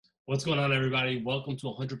What's going on, everybody? Welcome to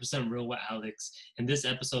 100% Real with Alex. In this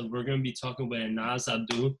episode, we're going to be talking with Naz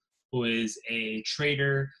Abdul, who is a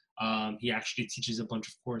trader. He actually teaches a bunch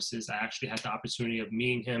of courses. I actually had the opportunity of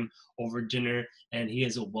meeting him over dinner, and he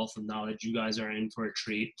has a wealth of knowledge. You guys are in for a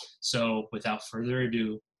treat. So without further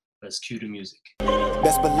ado, let's cue the music.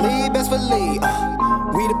 Best believe,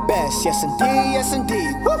 we the best, yes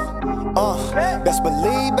indeed, woo. Best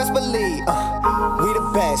believe, we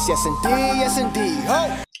the best, yes indeed,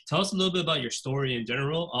 ho. Tell us a little bit about your story in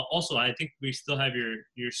general. Also, I think we still have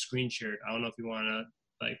your screen shared. I don't know if you want to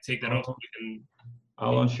take that off. So we can.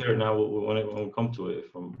 I'll unshare now when we come to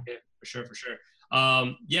it. Yeah, for sure.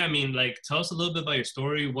 Tell us a little bit about your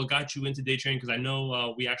story. What got you into day trading? Because I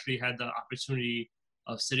know we actually had the opportunity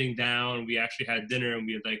of sitting down. We actually had dinner and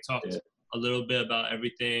we talked a little bit about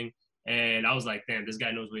everything. And I was like, damn, this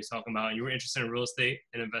guy knows what he's talking about. And you were interested in real estate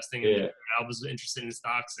and investing. Yeah. I was interested in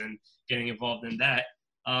stocks and getting involved in that.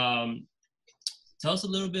 Tell us a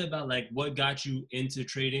little bit about what got you into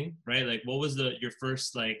trading, right? What was your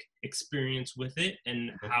first experience with it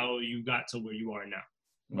and how you got to where you are now?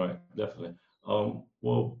 Right, definitely.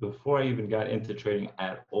 Well, before I even got into trading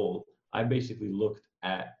at all, I basically looked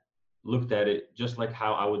at it just like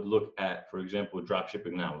how I would look at, for example, drop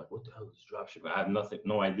shipping now. Like, what the hell is drop shipping? I have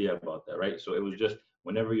no idea about that, right? So it was just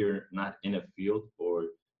whenever you're not in a field or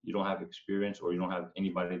you don't have experience or you don't have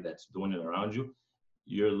anybody that's doing it around you,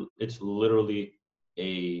 it's literally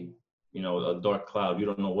a dark cloud. You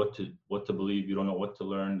don't know what to believe. You don't know what to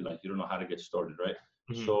learn. You don't know how to get started, right?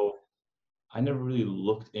 Mm-hmm. So I never really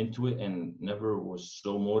looked into it and never was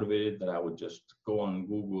so motivated that I would just go on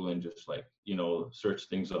Google and just search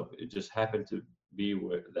things up. It just happened to be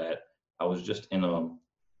that I was just in the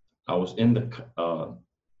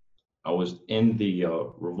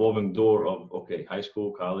revolving door of high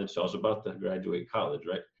school, college. So I was about to graduate college,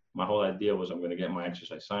 right? My whole idea was I'm going to get my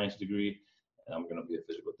exercise science degree and I'm going to be a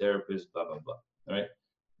physical therapist, blah, blah, blah. Right.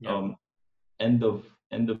 Yeah. End of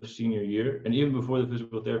senior year. And even before the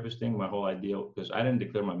physical therapist thing, my whole idea, because I didn't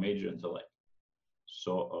declare my major until late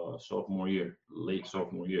sophomore year. So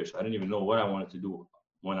I didn't even know what I wanted to do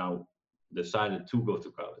when I decided to go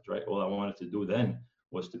to college, right? All I wanted to do then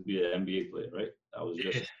was to be an NBA player, right? I was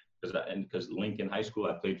just, because Lincoln High School,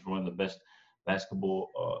 I played for one of the best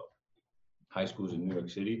basketball high schools in New York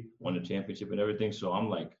City, won the championship and everything. So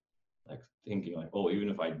I'm thinking even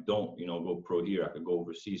if I don't, go pro here, I could go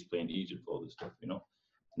overseas, play in Egypt, all this stuff,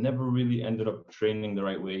 Never really ended up training the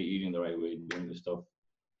right way, eating the right way, doing this stuff,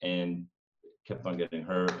 and kept on getting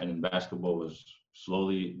hurt. And then basketball was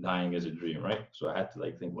slowly dying as a dream, right? So I had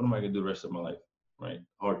to think, what am I gonna do the rest of my life, right?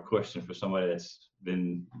 Hard question for somebody that's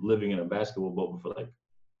been living in a basketball bubble for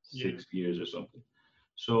 6 years or something.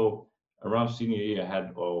 So around senior year, I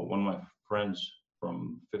had one of my friends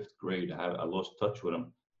from 5th grade. I lost touch with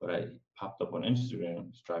him, but I popped up on Instagram.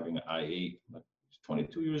 He's driving an I-8. He's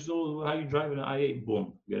 22 years old. How you driving an I-8?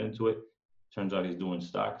 Boom, get into it. Turns out he's doing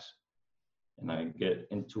stocks. And I get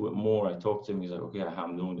into it more. I talk to him. He's like, okay,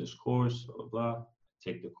 I'm doing this course, blah, blah, blah.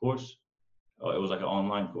 Take the course. It was an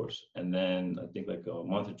online course. And then I think a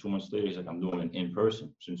month or 2 months later, he's like, I'm doing it in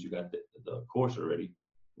person. Since you got the course already,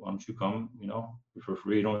 why don't you come, for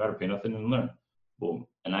free? You don't got to pay nothing and learn. Boom.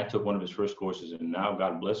 And I took one of his first courses, and now,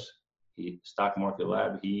 God bless, Stock Market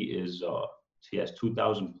Lab. He has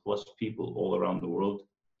 2,000 plus people all around the world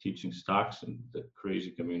teaching stocks in the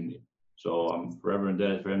crazy community. So I'm forever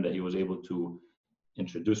indebted for him that he was able to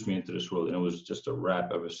introduce me into this world. And it was just a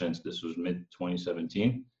wrap ever since. This was mid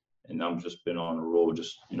 2017. And I've just been on a roll,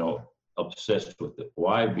 just, obsessed with it.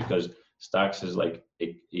 Why? Because stocks is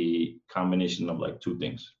a combination of two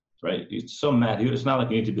things, right? It's some math. It's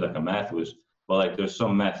not you need to be a math whiz, but there's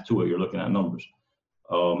some math to it. You're looking at numbers.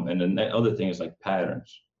 And then the other thing is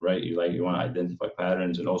patterns, right? You want to identify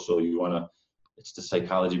patterns, and also it's the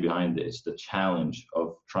psychology behind it. It's the challenge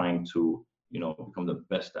of trying to, become the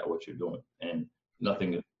best at what you're doing, and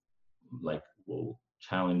nothing will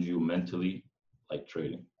challenge you mentally like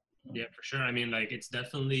trading. Yeah, for sure. I mean, it's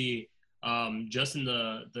definitely just in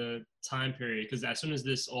the time period, because as soon as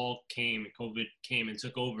this all came, COVID came and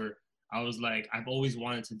took over, I was I've always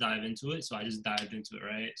wanted to dive into it. So I just dived into it,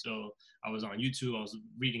 right? So I was on YouTube, I was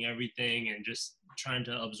reading everything and just trying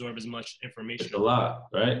to absorb as much information. It's a lot,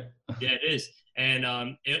 right? Yeah, it is. And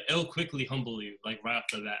it'll quickly humble you, right off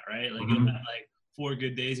the bat, right? Mm-hmm. You'll have 4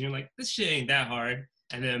 good days and you're like, this shit ain't that hard.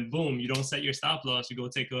 And then boom, you don't set your stop loss. You go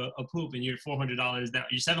take a poop and you're $400 down.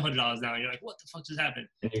 You're $700 down. You're like, what the fuck just happened?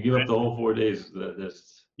 And you give up the whole 4 days.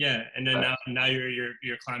 Yeah, and then now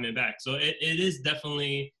you're climbing back. So it is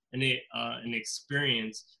definitely an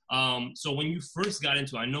experience. So when you first got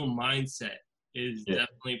into it, I know mindset is Yeah.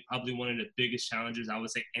 definitely probably one of the biggest challenges I would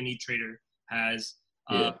say any trader has.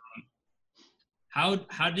 Yeah.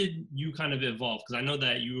 How did you kind of evolve? Because I know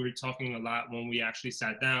that you were talking a lot when we actually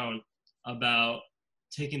sat down about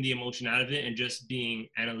taking the emotion out of it and just being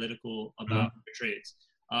analytical about your trades.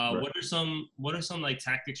 Right. What are some like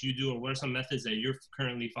tactics you do, or what are some methods that you're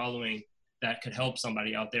currently following that could help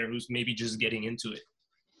somebody out there who's maybe just getting into it?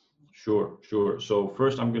 Sure, sure. So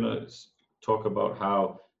first, I'm gonna talk about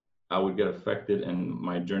how I would get affected and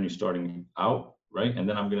my journey starting out, right? And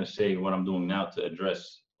then I'm gonna say what I'm doing now to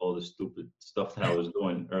address all the stupid stuff that I was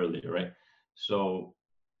doing earlier, right? So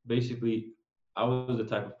basically, I was the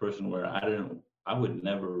type of person where I would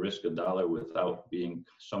never risk $1 without being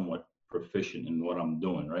somewhat proficient in what I'm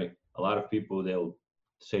doing, right? A lot of people, they'll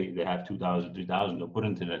say they have 2,000, 3,000, they'll put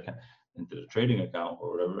into the trading account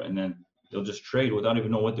or whatever, and then they'll just trade without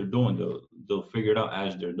even know what they're doing. They'll figure it out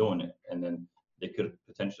as they're doing it, and then they could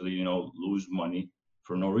potentially, lose money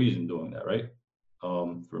for no reason doing that, right?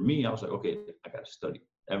 For me, I was like, okay, I got to study.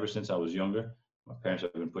 Ever since I was younger, my parents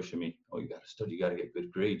have been pushing me. Oh, you got to study. You got to get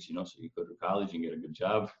good grades, so you go to college and get a good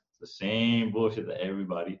job. It's the same bullshit that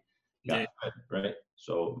everybody got, right?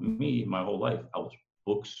 So me, my whole life, I was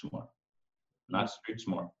book smart, not street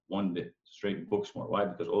smart. One bit, straight book smart. Why?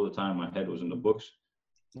 Because all the time my head was in the books.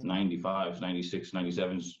 95s, 96,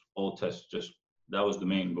 97s, all tests, just that was the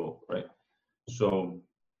main goal, right? So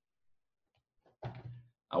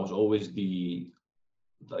I was always the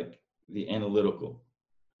analytical,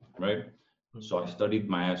 right? So I studied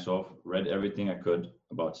my ass off, read everything I could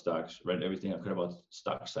about stocks, read everything I could about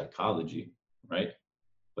stock psychology, right?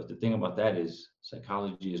 But the thing about that is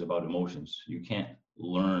psychology is about emotions. You can't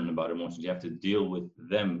learn about emotions. You have to deal with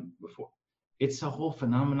them before. It's a whole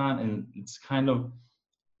phenomenon, and it's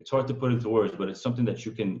hard to put into words, but it's something that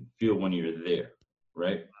you can feel when you're there,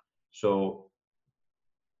 right? So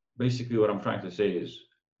basically what I'm trying to say is,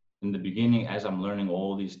 in the beginning, as I'm learning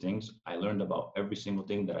all these things, I learned about every single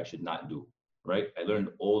thing that I should not do, right? I learned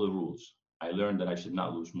all the rules. I learned that I should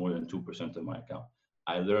not lose more than 2% of my account.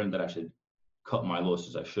 I learned that I should cut my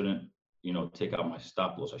losses. I shouldn't, take out my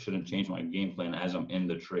stop loss. I shouldn't change my game plan as I'm in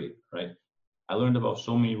the trade, right? I learned about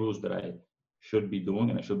so many rules that I should be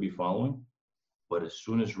doing and I should be following. But as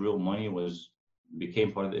soon as real money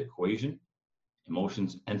became part of the equation,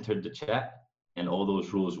 emotions entered the chat, and all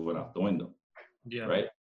those rules went out the window. Yeah, right.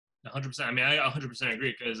 100%. I mean, I 100%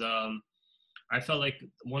 agree, because I felt like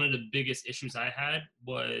one of the biggest issues I had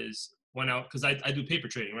was because I do paper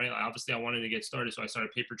trading, right? Obviously, I wanted to get started, so I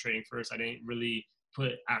started paper trading first. I didn't really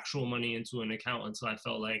put actual money into an account until I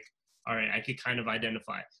felt like, all right, I could kind of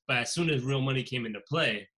identify. But as soon as real money came into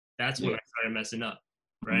play, that's when I started messing up.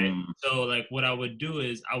 Right. So like what I would do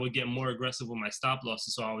is I would get more aggressive with my stop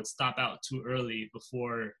losses. So I would stop out too early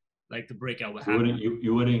before like the breakout would happen.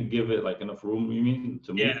 You wouldn't give it like enough room, you mean,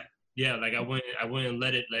 to move? Yeah. Like I wouldn't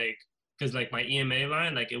let it, like, because like my EMA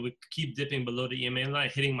line, like it would keep dipping below the EMA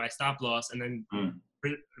line, hitting my stop loss, and then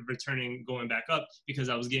returning, going back up, because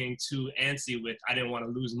I was getting too antsy with, I didn't want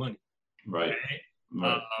to lose money. Right.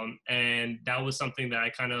 And that was something that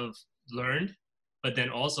I kind of learned. But then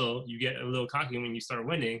also you get a little cocky when you start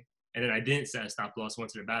winning, and then I didn't set a stop loss,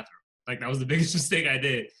 went to the bathroom. Like that was the biggest mistake I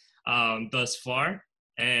did thus far.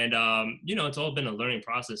 And it's all been a learning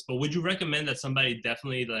process. But would you recommend that somebody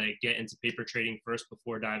definitely like get into paper trading first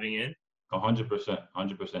before diving in?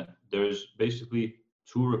 100%. There's basically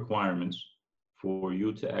 2 requirements for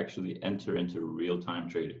you to actually enter into real-time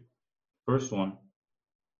trading. First one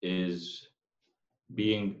is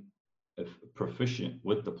being proficient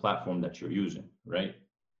with the platform that you're using, right?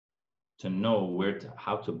 To know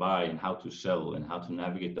how to buy and how to sell and how to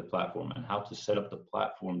navigate the platform and how to set up the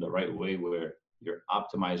platform the right way, where you're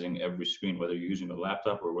optimizing every screen, whether you're using a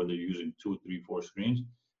laptop or whether you're using 2, 3, 4 screens.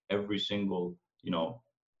 Every single,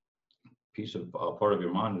 piece of part of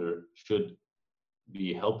your monitor should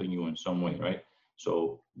be helping you in some way, right?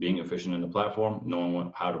 So being efficient in the platform,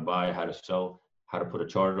 knowing how to buy, how to sell, how to put a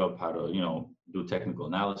chart up, how to, do technical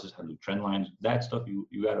analysis, how to do trend lines, that stuff, you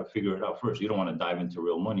got to figure it out first. You don't want to dive into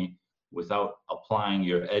real money without applying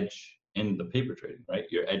your edge in the paper trading, right?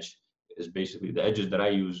 Your edge is basically the edges that I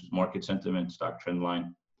use: market sentiment, stock trend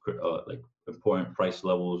line, like important price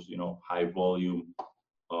levels, high volume,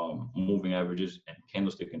 moving averages, and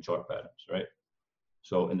candlestick and chart patterns, right?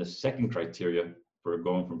 So in the second criteria for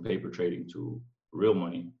going from paper trading to real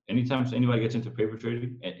money, anytime anybody gets into paper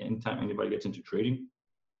trading, anytime anybody gets into trading,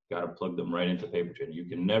 got to plug them right into paper trading. You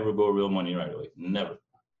can never go real money right away, never,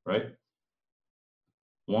 right?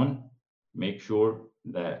 One, make sure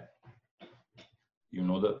that you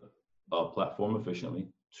know the platform efficiently.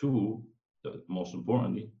 Two, most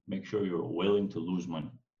importantly, make sure you're willing to lose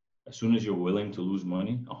money. as soon as you're willing to lose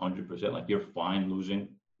money, 100%, like you're fine losing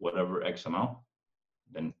whatever X amount,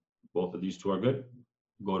 then both of these two are good.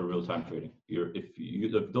 Go to real-time trading.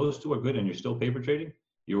 If those two are good and you're still paper trading,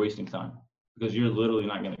 you're wasting time because you're literally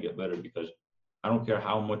not going to get better, because I don't care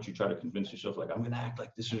how much you try to convince yourself, like, I'm going to act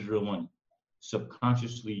like this is real money.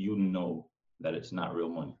 Subconsciously, you know that it's not real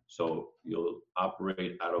money. So you'll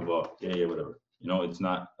operate out of whatever. You know, it's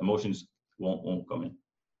not, emotions won't come in.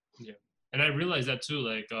 Yeah. And I realized that too,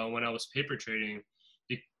 like when I was paper trading,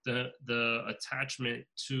 the attachment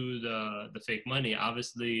to the fake money,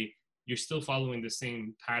 obviously you're still following the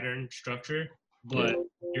same pattern structure, but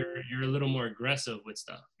you're a little more aggressive with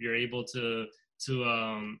stuff. You're able to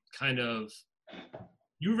kind of,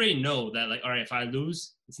 you already know that, like, all right, if I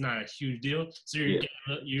lose, it's not a huge deal. So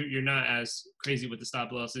you're not as crazy with the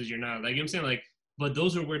stop losses. You're not, like, you know what I'm saying? Like, but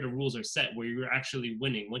those are where the rules are set, where you're actually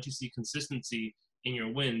winning. Once you see consistency in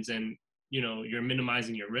your wins and, you know, you're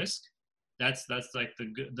minimizing your risk, that's like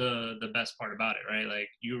the best part about it, right? Like,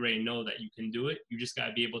 you already know that you can do it. You just got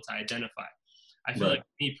to be able to identify. I feel like,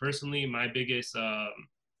 me personally, my biggest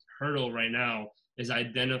hurdle right now is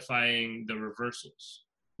identifying the reversals.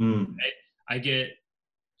 Right? I get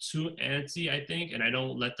too antsy, I think, and I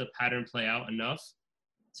don't let the pattern play out enough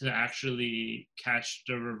to actually catch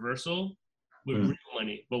the reversal with real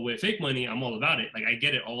money. But with fake money, I'm all about it. Like, I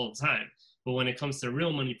get it all the time. But when it comes to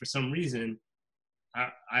real money, for some reason,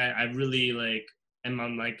 I really, like,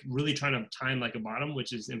 I'm like really trying to time like a bottom,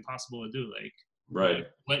 which is impossible to do. Like, right.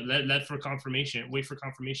 Wait for confirmation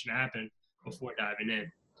to happen before diving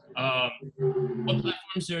in. What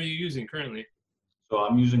platforms are you using currently? So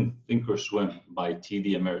I'm using Thinkorswim by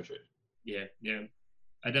TD Ameritrade. Yeah.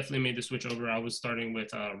 I definitely made the switch over. I was starting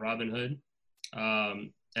with Robinhood,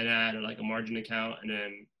 and I had like a margin account, and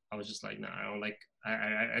then I was just like, nah, I don't like.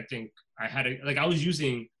 I think I had I was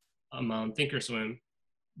using Thinkorswim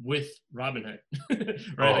with Robinhood,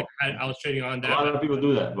 right? Like I was trading on that. A lot of people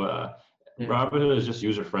do that, but Robinhood is just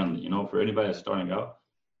user friendly. You know, for anybody that's starting out,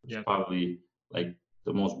 it's probably like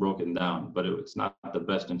the most broken down, but it's not the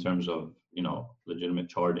best in terms of, you know, legitimate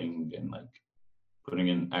charting and like putting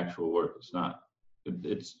in actual work. It's not.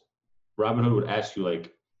 It's Robinhood would ask you,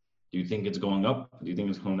 like, do you think it's going up? Do you think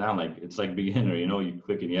it's going down? Like, it's like beginner, you know, you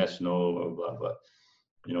click in yes, no, blah, blah, blah.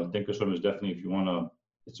 You know, Thinkorswim is definitely, if you want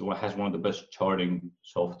to, has one of the best charting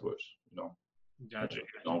softwares, you know. Gotcha.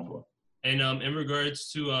 Known for. And in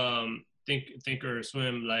regards to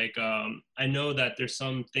Thinkorswim, like, I know that there's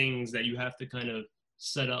some things that you have to kind of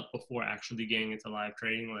set up before actually getting into live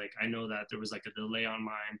trading. Like, I know that there was like a delay on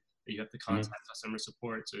mine that you have to contact customer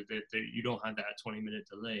support, so that you don't have that 20-minute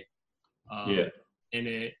delay. In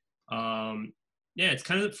it. It's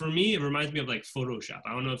kind of, for me, it reminds me of like Photoshop.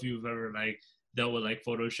 I don't know if you've ever like dealt with like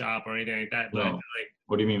Photoshop or anything like that. But no. Like,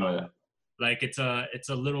 what do you mean by that? Like, it's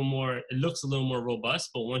a little more, it looks a little more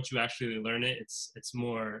robust, but once you actually learn it, it's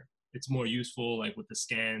more useful, like with the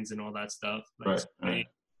scans and all that stuff. Like,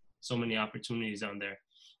 so many opportunities on there.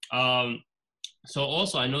 So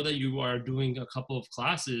also, I know that you are doing a couple of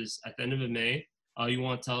classes at the end of May. You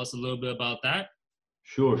want to tell us a little bit about that?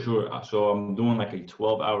 Sure. So I'm doing like a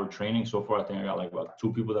 12-hour training. So far, I think I got like about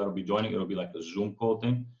 2 people that will be joining. It'll be like a Zoom call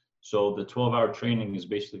thing. So the 12-hour training is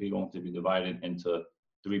basically going to be divided into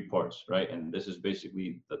 3 parts, right? And this is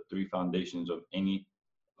basically the 3 foundations of any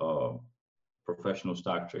professional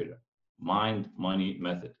stock trader: mind, money,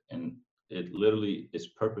 method. And it literally is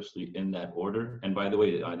purposely in that order. And by the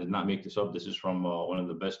way, I did not make this up. This is from one of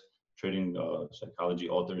the best trading psychology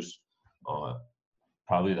authors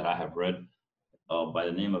probably that I have read, by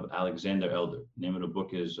the name of Alexander Elder. The name of the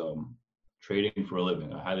book is Trading for a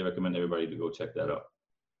Living. I highly recommend everybody to go check that out.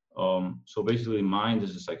 So basically, mind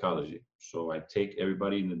is the psychology. So I take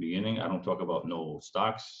everybody in the beginning. I don't talk about no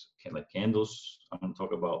stocks, like candles. I don't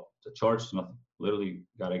talk about the charts, nothing. Literally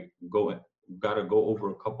gotta go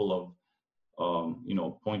over a couple of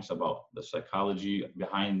points about the psychology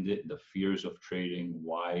behind it, the fears of trading.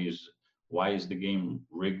 Why is the game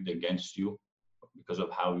rigged against you? Because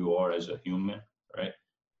of how you are as a human, right?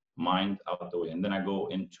 Mind out the way. And then I go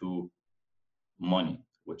into money,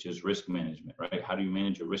 which is risk management, right? How do you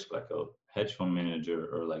manage your risk like a hedge fund manager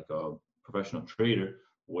or like a professional trader,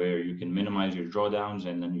 where you can minimize your drawdowns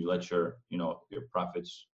and then you let your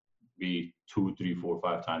profits be 2, 3, 4,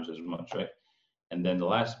 5 times as much, right? And then the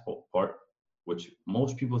last part, which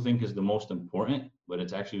most people think is the most important, but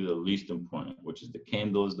it's actually the least important, which is the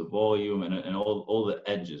candles, the volume, and all the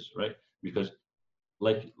edges, right? Because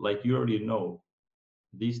like you already know,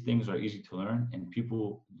 these things are easy to learn, and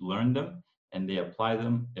people learn them and they apply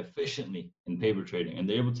them efficiently in paper trading, and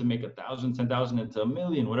they're able to make 1,000, 10,000 into 1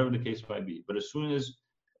 million, whatever the case might be. But as soon as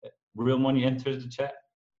real money enters the chat,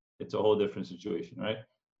 it's a whole different situation, right?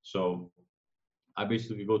 So I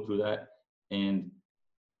basically go through that. And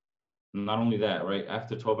not only that, right?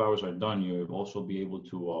 After 12 hours are done, you'll also be able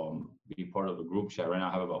to be part of a group chat. Right now,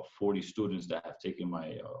 I have about 40 students that have taken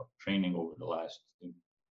my training over the last, I think,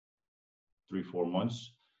 3-4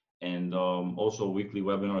 months, and also weekly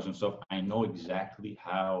webinars and stuff. I know exactly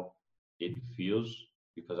how it feels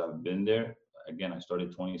because I've been there. Again, I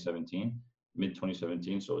started 2017, mid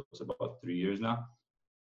 2017, so it's about 3 years now.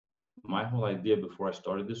 My whole idea before I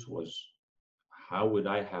started this was, how would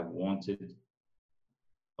I have wanted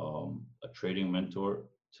a trading mentor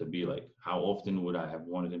to be like? How often would I have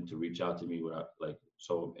wanted him to reach out to me?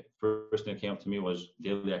 So first thing that came up to me was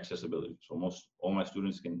daily accessibility. So all my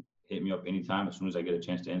students can hit me up anytime. As soon as I get a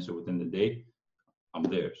chance to answer within the day, I'm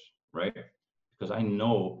theirs, right? Because I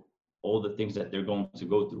know all the things that they're going to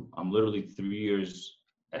go through. I'm literally 3 years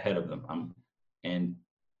ahead of them. And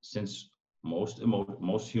since most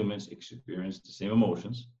humans experience the same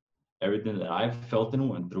emotions, everything that I've felt and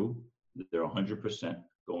went through, they're 100%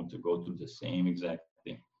 going to go through the same exact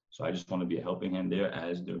thing. So I just want to be a helping hand there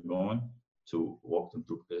as they're going to walk them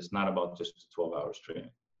through. Because it's not about just 12 hours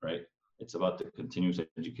training, right? It's about the continuous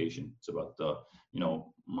education. It's about the,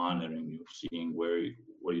 monitoring you, seeing what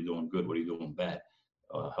are you doing good, what are you doing bad,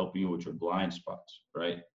 helping you with your blind spots,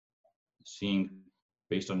 right? Seeing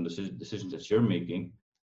based on the decisions that you're making,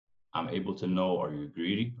 I'm able to know, are you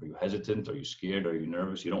greedy? Are you hesitant? Are you scared? Are you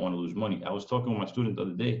nervous? You don't want to lose money. I was talking with my student the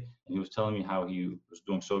other day, and he was telling me how he was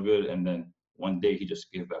doing so good, and then one day he just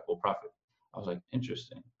gave back full profit. I was like,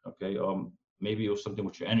 interesting. Okay, maybe it was something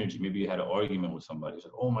with your energy. Maybe you had an argument with somebody. He's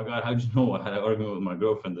like, oh my God, how'd you know I had an argument with my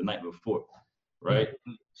girlfriend the night before, right?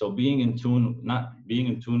 So being in tune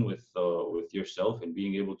with yourself and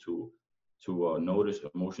being able to notice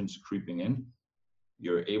emotions creeping in,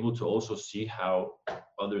 you're able to also see how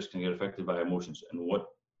others can get affected by emotions and what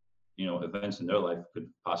events in their life could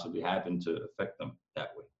possibly happen to affect them that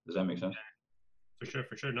way. Does that make sense? For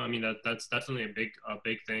sure. No, I mean that's definitely a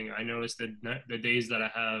big thing. I noticed that the days that I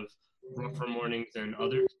have rougher mornings than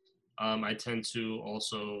others, I tend to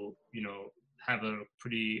also have a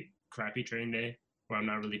pretty crappy trading day where I'm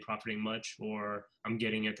not really profiting much, or I'm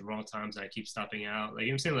getting at the wrong times and I keep stopping out. Like,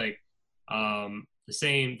 I'm saying, like the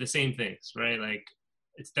same things, right? Like,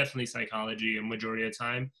 it's definitely psychology a majority of the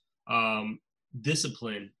time.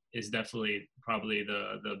 Discipline is definitely probably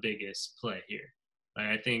the biggest play here. Like,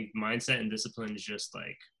 I think mindset and discipline is just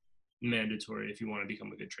like mandatory if you want to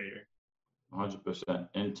become a good trader. 100%.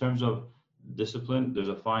 In terms of discipline, there's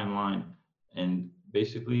a fine line, and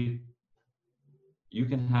basically you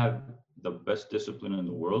can have the best discipline in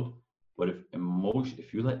the world, but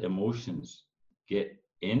if you let emotions get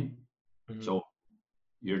in, so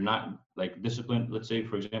you're not like disciplined. Let's say,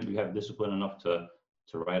 for example, you have discipline enough to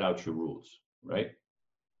write out your rules, right?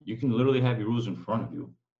 You can literally have your rules in front of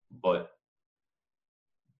you, but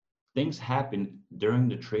things happen during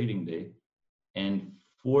the trading day, and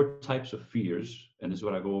 4 types of fears, and this is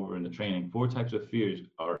what I go over in the training, 4 types of fears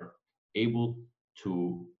are able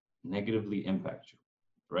to negatively impact you,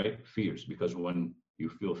 right? Fears, because when you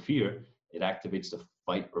feel fear, it activates the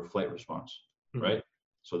fight or flight response, right?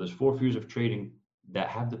 So there's 4 fears of trading that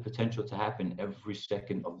have the potential to happen every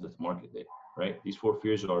second of the market day, right? These 4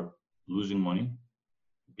 fears are losing money,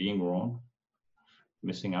 being wrong,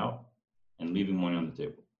 missing out, and leaving money on the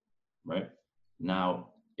table, right? Now,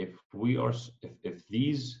 if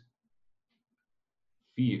these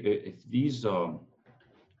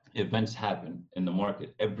events happen in the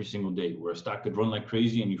market every single day, where a stock could run like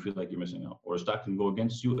crazy and you feel like you're missing out, or a stock can go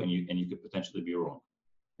against you and you could potentially be wrong.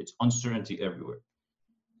 It's uncertainty everywhere.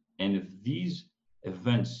 And if these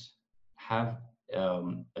events have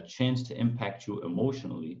a chance to impact you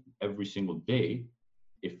emotionally every single day,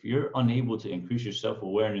 if you're unable to increase your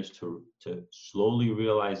self-awareness to slowly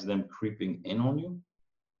realize them creeping in on you,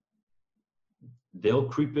 they'll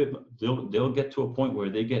get to a point where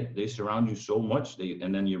they surround you so much,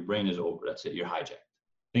 and then your brain is over. That's it, you're hijacked.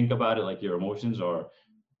 Think about it like your emotions are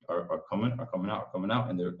coming out,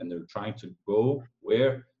 and they're trying to go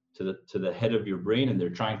where? To the head of your brain, and they're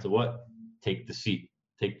trying to what? Take the seat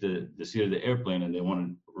of the airplane, and they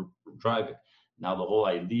want to drive it. Now the whole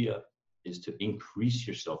idea is to increase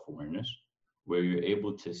your self-awareness, where you're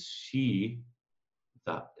able to see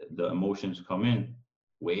that the emotions come in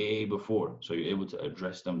way before, so you're able to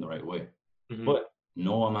address them the right way. But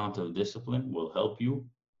no amount of discipline will help you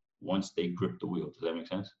once they grip the wheel. Does that make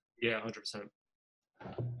sense? Yeah, 100%.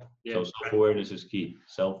 Yeah. So self-awareness is key.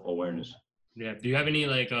 Self-awareness. Yeah. Do you have any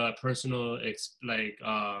like personal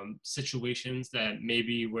situations that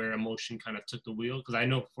maybe where emotion kind of took the wheel? Because I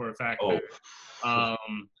know for a fact Oh, that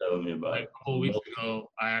tell me about like it. a couple of weeks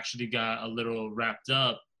ago, I actually got a little wrapped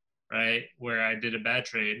up, right, where I did a bad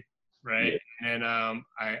trade, right, Yeah. and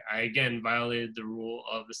I again violated the rule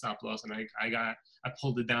of the stop loss, and I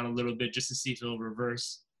pulled it down a little bit just to see if it'll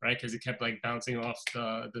reverse, right, because it kept like bouncing off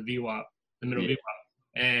the VWAP, the middle Yeah.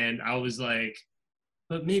 VWAP, and I was like,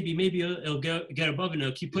 but maybe it'll get above it and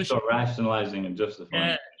it'll keep You pushing. start rationalizing and justifying.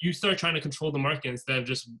 Yeah, you start trying to control the market instead of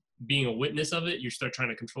just being a witness of it. You start trying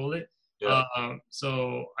to control it. Yeah.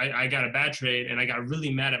 So I got a bad trade and I got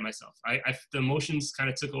really mad at myself. The emotions kind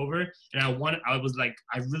of took over, and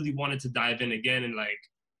I really wanted to dive in again and like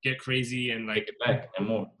get crazy and like Take it back and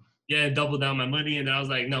more. yeah, double down my money. And then I was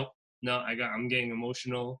like, no, I'm getting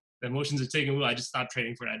emotional. The emotions are taking wheel. I just stopped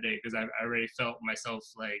trading for that day because I already felt myself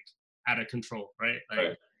like out of control, right? Like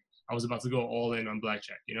Right. I was about to go all in on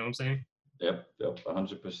blackjack. You know what I'm saying? Yep,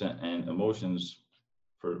 100%. And emotions,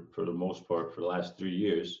 for the most part, for the last 3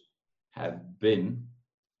 years, have been,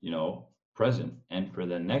 present. And for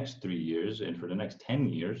the next 3 years, and for the next 10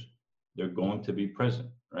 years, they're going to be present,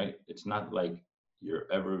 right? It's not like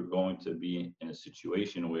you're ever going to be in a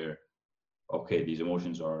situation where, okay, these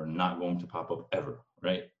emotions are not going to pop up ever,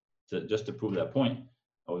 right? Just to prove that point,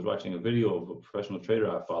 I was watching a video of a professional trader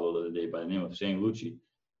I followed the other day by the name of Sang Lucci.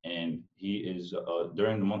 And he is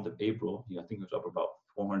during the month of April, I think he was up about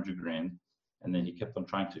 400 grand, and then he kept on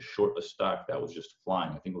trying to short a stock that was just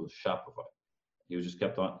flying. I think it was Shopify.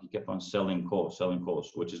 He kept on selling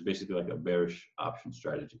calls, which is basically like a bearish option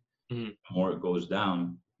strategy. Mm-hmm. The more it goes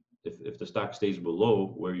down, if the stock stays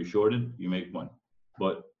below where you shorted, you make money.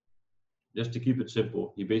 But just to keep it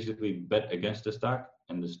simple, he basically bet against the stock,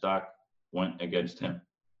 and the stock went against him,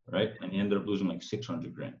 right? And he ended up losing like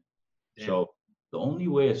 600 grand. Damn. So the only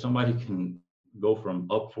way somebody can go from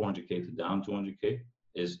up 400K to down 200K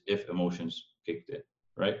is if emotions kicked in,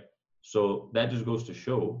 right? So that just goes to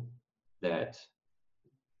show that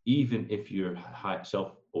even if your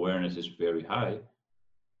self-awareness is very high,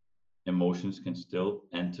 emotions can still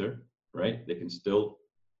enter, right? They can still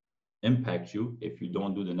impact you if you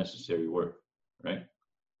don't do the necessary work, right?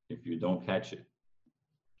 If you don't catch it.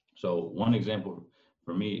 So one example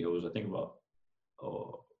for me, it was, I think about,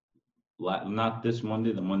 not this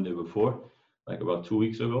Monday, the Monday before, like about 2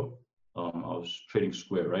 weeks ago, I was trading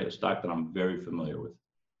Square, right? A stock that I'm very familiar with.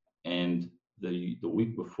 And the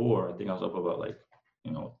week before, I think I was up about like,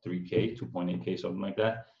 3K, 2.8K, something like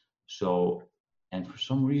that. So, and for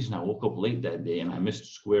some reason, I woke up late that day and I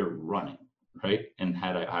missed Square running, right? And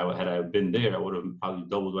had I been there, I would have probably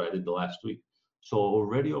doubled what I did the last week. So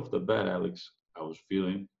already off the bat, Alex, I was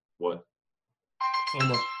feeling what?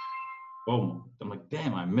 FOMO. I'm like,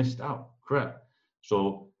 damn, I missed out. Crap.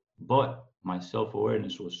 So, but my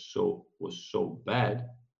self-awareness was so bad,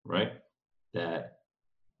 right? That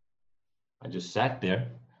I just sat there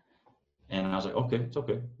and I was like, okay, it's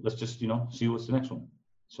okay. Let's just, see what's the next one.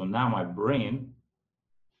 So now my brain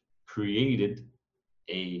created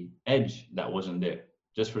a edge that wasn't there,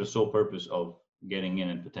 just for the sole purpose of getting in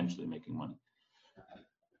and potentially making money.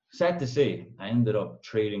 Sad to say, I ended up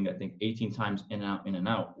trading, I think, 18 times in and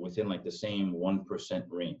out within like the same 1%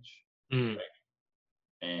 range. Right?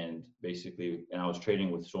 And basically, I was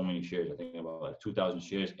trading with so many shares. I think about like 2,000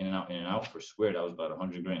 shares in and out for Square. That was about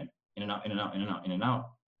 100 grand. In and out.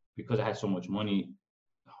 Because I had so much money,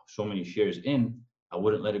 so many shares in, I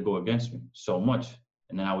wouldn't let it go against me so much.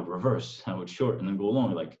 And then I would reverse, I would short and then go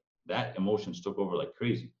long. Like that emotions took over like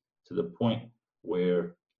crazy, to the point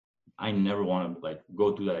where I never want to like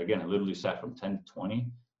go through that again. I literally sat from 10 to 20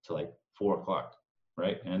 to like 4 o'clock,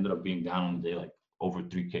 right? And ended up being down on the day like over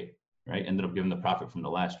 3K, right? Ended up giving the profit from the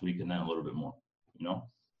last week and then a little bit more,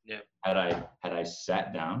 Yeah. Had I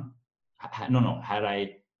sat down, had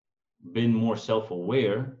I been more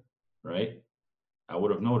self-aware, right? I would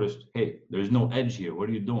have noticed, hey, there's no edge here. What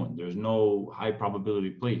are you doing? There's no high probability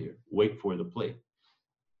play here. Wait for the play.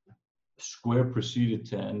 Square proceeded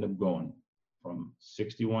to end up going from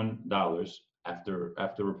 $61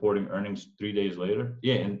 after reporting earnings 3 days later.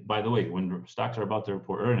 Yeah, and by the way, when stocks are about to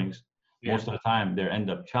report earnings, most of the time they end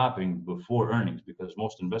up chopping before earnings, because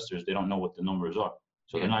most investors, they don't know what the numbers are.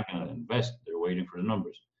 So they're not going to invest. They're waiting for the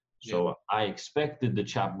numbers. So I expected the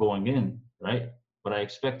chop going in, right? But I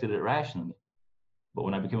expected it rationally. But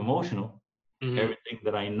when I became emotional, everything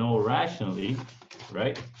that I know rationally,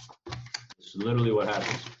 right? This is literally what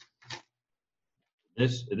happens.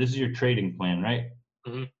 This is your trading plan, right?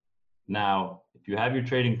 Now, if you have your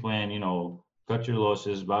trading plan, cut your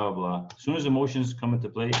losses, blah, blah, blah. As soon as emotions come into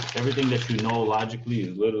play, everything that you know logically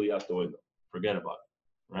is literally out the window. Forget about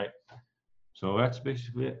it, right? So that's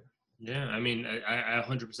basically it. Yeah, I mean, I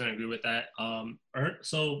 100% agree with that.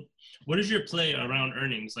 So what is your play around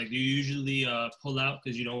earnings? Like, do you usually pull out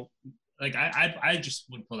because you don't like? I just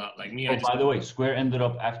would pull out. Like me, Oh, I just by the way, Square ended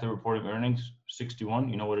up after reporting earnings 61.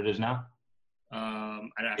 You know what it is now? I'd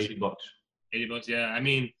actually $80. $80. Yeah, I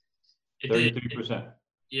mean, it did. 33%.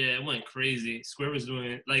 Yeah, it went crazy. Square was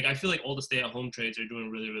doing like I feel like all the stay-at-home trades are doing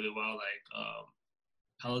really, really well. Like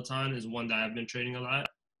Peloton is one that I've been trading a lot.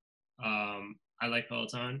 I like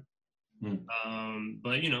Peloton.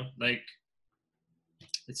 But you know, like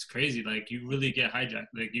it's crazy. Like you really get hijacked.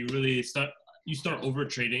 Like you start over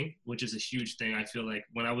trading, which is a huge thing. I feel like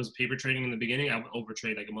when I was paper trading in the beginning, I would over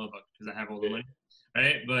trade like a motherfucker because I have all the money,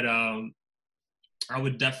 right? But I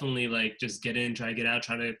would definitely like just get in, try to get out,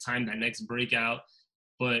 try to time that next breakout.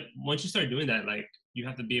 But once you start doing that, like you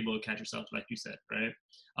have to be able to catch yourself, like you said, right?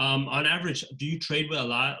 On average, do you trade with a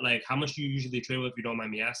lot? Like how much do you usually trade with, if you don't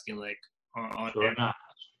mind me asking? Like on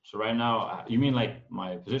So right now, you mean like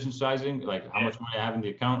my position sizing, like how much money I have in the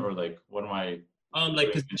account, or like what am I?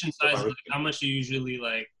 Like position size, like how much do you usually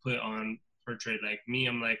like put on per trade? Like me,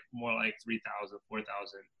 I'm like more like 3,000,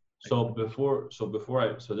 4,000. So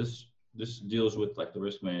this deals with like the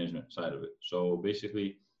risk management side of it. So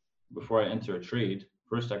basically, before I enter a trade,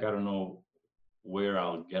 first I got to know where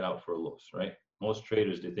I'll get out for a loss, right? Most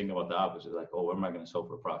traders, they think about the opposite, like, oh, where am I going to sell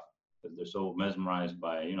for a profit? Because they're so mesmerized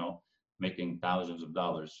by, making thousands of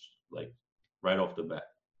dollars, like right off the bat,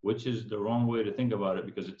 which is the wrong way to think about it,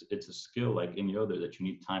 because it's a skill like any other that you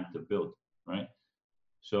need time to build, right?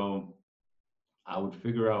 So I would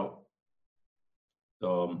figure out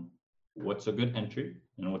what's a good entry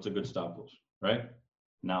and what's a good stop loss, right?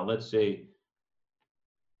 Now, let's say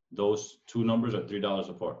those two numbers are $3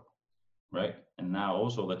 apart, right? And now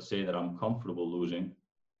also let's say that I'm comfortable losing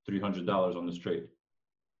 $300 on this trade.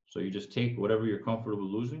 So you just take whatever you're comfortable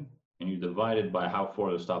losing and you divide it by how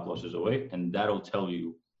far the stop loss is away, and that'll tell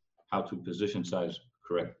you how to position size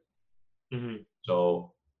correct.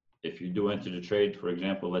 So if you do enter the trade, for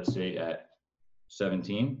example, let's say at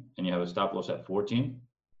 17 and you have a stop loss at 14,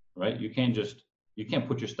 right? You can't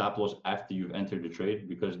put your stop loss after you've entered the trade,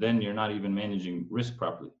 because then you're not even managing risk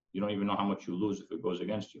properly. You don't even know how much you lose if it goes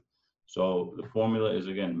against you. So the formula is,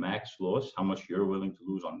 again, max loss, how much you're willing to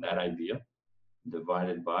lose on that idea,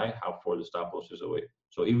 divided by how far the stop loss is away.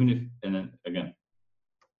 So even if, and then again,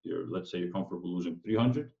 let's say you're comfortable losing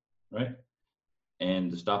 300, right?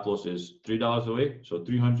 And the stop loss is $3 away. So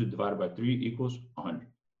 300 divided by 3 equals 100.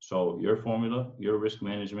 So your formula, your risk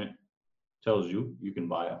management tells you you can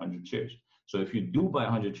buy 100 shares. So if you do buy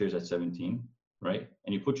 100 shares at 17, right,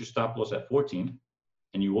 and you put your stop loss at 14,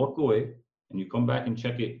 and you walk away, and you come back and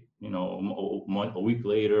check it, a week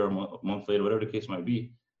later, a month later, whatever the case might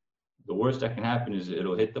be, the worst that can happen is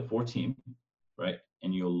it'll hit the 14, right,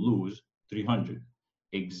 and you'll lose 300,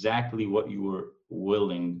 exactly what you were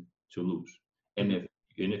willing to lose. And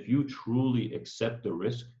if you truly accept the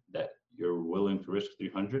risk that you're willing to risk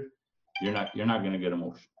 300, you're not going to get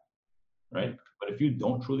emotional, right? But if you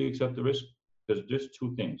don't truly accept the risk, because there's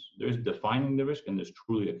two things. There's defining the risk and there's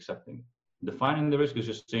truly accepting it. Defining the risk is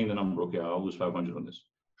just saying the number, okay, I'll lose 500 on this.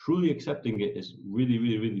 Truly accepting it is really,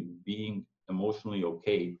 really, really being emotionally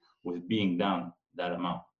okay with being down that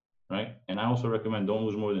amount, right? And I also recommend don't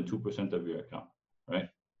lose more than 2% of your account, right?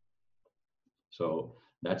 So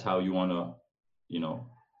that's how you want to,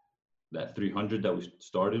 that 300 that we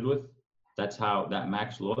started with, that's how that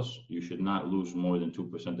max loss, you should not lose more than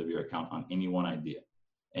 2% of your account on any one idea.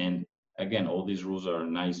 And again, all these rules are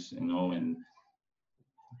nice, and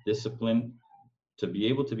discipline. To be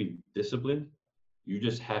able to be disciplined, you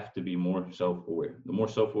just have to be more self-aware. The more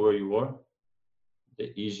self-aware you are,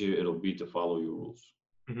 the easier it'll be to follow your rules,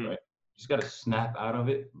 right? You just got to snap out of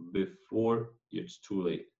it before it's too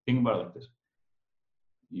late. Think about it like this.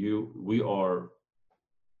 We are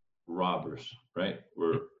robbers, right?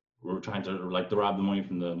 We're trying to rob the money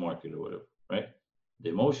from the market or whatever, right? The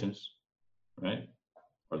emotions, right,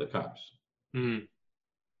 are the cops.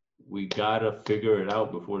 We gotta figure it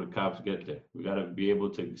out before the cops get there. We gotta be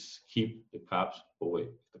able to keep the cops away.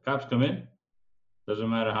 If the cops come in, doesn't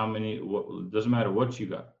matter doesn't matter what you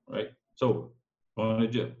got, right? It's over. Going to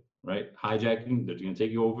jail, right? Hijacking, they're gonna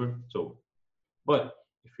take you over. So, but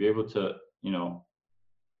if you're able to,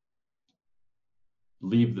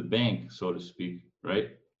 leave the bank, so to speak,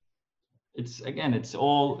 right?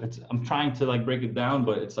 I'm trying to break it down,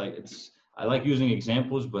 but I like using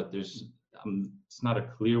examples, but it's not a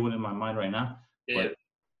clear one in my mind right now. Yeah.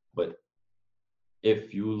 But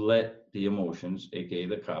if you let the emotions, aka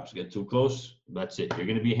the cops, get too close, that's it. You're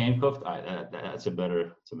gonna be handcuffed. That's a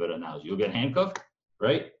better analogy. You'll get handcuffed,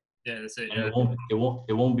 right? Yeah, that's it. And Yeah.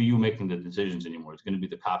 it won't be you making the decisions anymore. It's going to be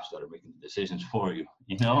the cops that are making the decisions for you.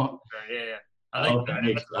 You know? Yeah, yeah. I I like hope that. that And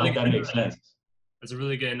makes that's a really good makes sense. That's a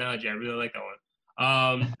really good analogy. I really like that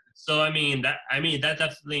one. So that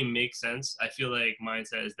definitely makes sense. I feel like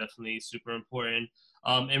mindset is definitely super important.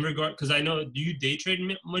 In regard, because I know, do you day trade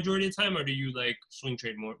majority of the time, or do you like swing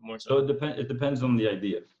trade more So so? it depends on the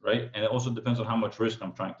idea, right? And it also depends on how much risk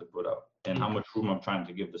I'm trying to put out and how Mhm. much room I'm trying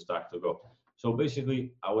to give the stock to go. So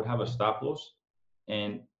basically, I would have a stop loss,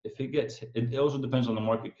 and if it also depends on the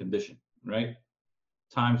market condition, right?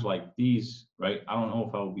 Times like these, right? I don't know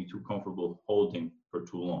if I will be too comfortable holding for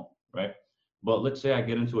too long, right? But let's say I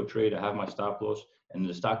get into a trade, I have my stop loss, and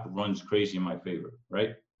the stock runs crazy in my favor,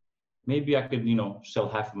 right? Maybe I could, sell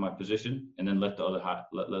half of my position and then let the other half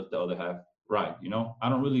let the other half ride. I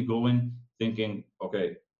don't really go in thinking,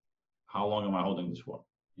 okay, how long am I holding this for?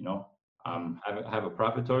 You know, have a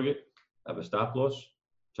profit target, have a stop loss.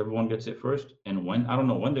 Whichever one gets hit first, and when I don't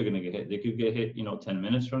know when they're gonna get hit. They could get hit, 10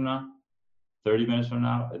 minutes from now, 30 minutes from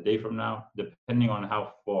now, a day from now, depending on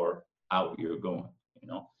how far out you're going.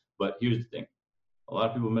 But here's the thing: a lot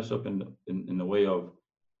of people mess up in the way of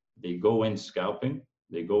they go in scalping,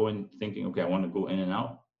 they go in thinking, okay, I want to go in and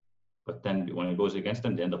out, but then when it goes against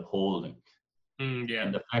them, they end up holding. Yeah.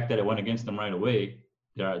 And the fact that it went against them right away,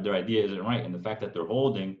 their idea isn't right, and the fact that they're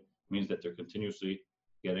holding means that they're continuously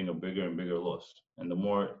getting a bigger and bigger loss. And the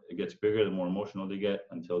more it gets bigger, the more emotional they get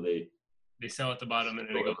until they sell at the bottom and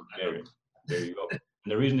then they go back up. There you go. And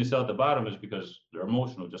the reason they sell at the bottom is because they're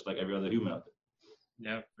emotional, just like every other human out there.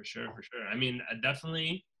 Yeah, for sure, for sure. I mean,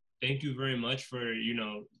 definitely. Thank you very much for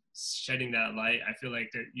shedding that light. I feel like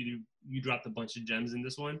that you dropped a bunch of gems in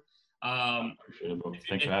this one. Appreciate it, bro.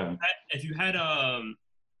 Thanks for having me. If you had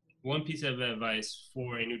one piece of advice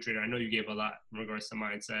for a new trader, I know you gave a lot in regards to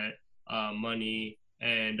mindset, money,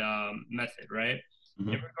 and method, right?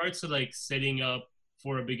 Mm-hmm. In regards to like setting up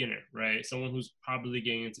for a beginner, right? Someone who's probably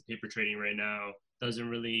getting into paper trading right now, doesn't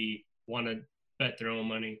really want to bet their own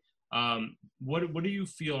money. What do you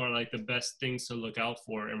feel are like the best things to look out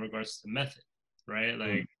for in regards to method, right?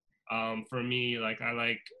 Like, for me, like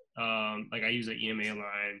I use an EMA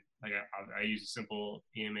line, like I use a simple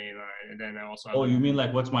EMA line, and then I also. You mean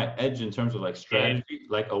like what's my edge in terms of like strategy,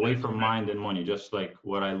 like away from mind and money, just like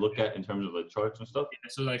what I look at in terms of the charts and stuff? Yeah,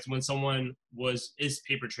 so like when someone is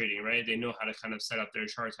paper trading, right? They know how to kind of set up their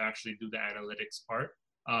chart to actually do the analytics part.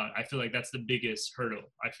 I feel like that's the biggest hurdle.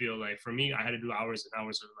 I feel like for me, I had to do hours and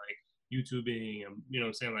hours of like YouTubing and, what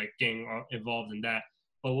I'm saying, like getting involved in that.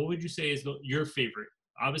 But what would you say is your favorite?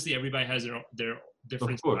 Obviously, everybody has their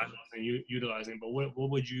different styles and utilizing, but what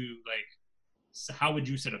would you like, how would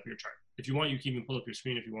you set up your chart? If you want, you can even pull up your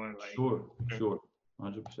screen if you want. Like, Sure.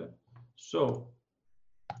 100%. So,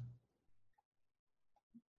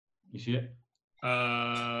 you see it?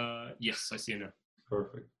 Yes, I see it now.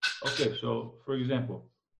 Perfect. Okay, so for example,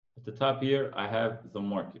 at the top here, I have the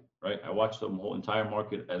market, right? I watch the whole entire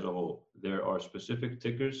market as a whole. There are specific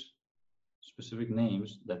tickers, specific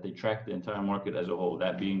names that they track the entire market as a whole,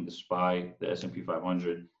 that being the SPY, the S&P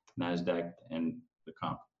 500, NASDAQ, and the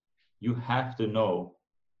comp. You have to know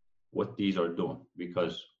what these are doing,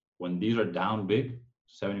 because when these are down big,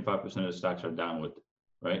 75% of the stocks are down with it,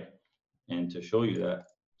 right? And to show you that,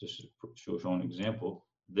 just to show an example,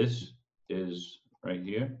 this is right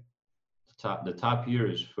here. The top here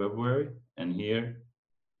is February, and here,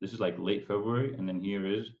 this is like late February, and then here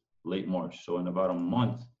is late March. So in about a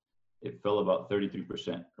month, it fell about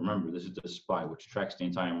 33%. Remember, this is the SPY, which tracks the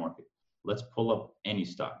entire market. Let's pull up any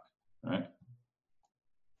stock, right?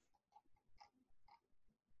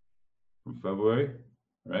 From February,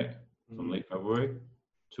 right? From late February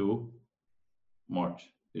to March.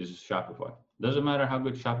 This is Shopify. Doesn't matter how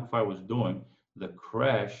good Shopify was doing, the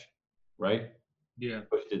crash, right? Yeah.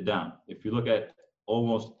 Pushed it down. If you look at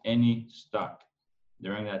almost any stock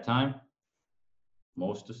during that time,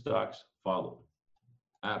 most of the stocks followed.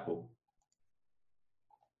 Apple,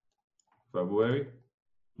 February,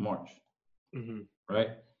 March, right?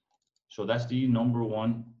 So that's the number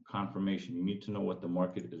one confirmation. You need to know what the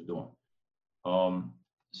market is doing.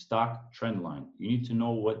 Stock trend line. You need to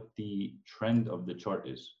know what the trend of the chart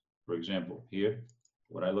is. For example, here,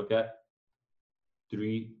 what I look at,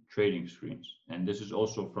 3 trading screens. And this is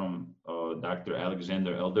also from Dr.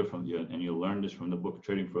 Alexander Elder and you'll learn this from the book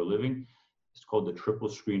Trading for a Living. It's called the triple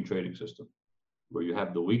screen trading system, where you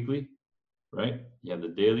have the weekly, right? You have the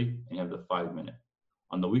daily, and you have the 5-minute.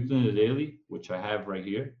 On the weekly and the daily, which I have right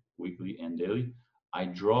here, weekly and daily, I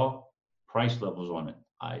draw price levels on it.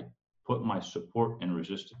 I put my support and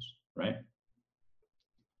resistance, right?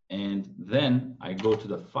 And then I go to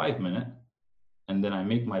the 5-minute, and then I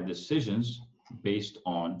make my decisions based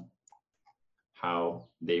on how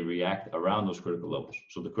they react around those critical levels.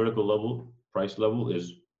 So the critical level, price level,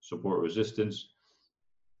 is support resistance,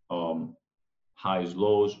 highs,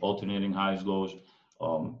 lows, alternating highs, lows.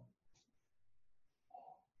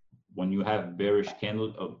 When you have bearish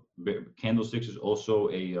candlesticks is also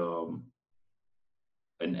an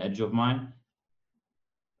edge of mine.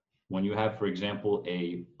 When you have, for example,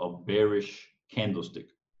 a bearish candlestick,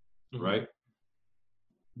 right?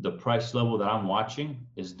 The price level that I'm watching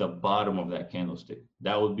is the bottom of that candlestick.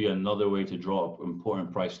 That would be another way to draw an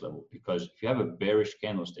important price level, because if you have a bearish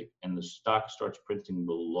candlestick and the stock starts printing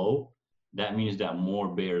below, that means that more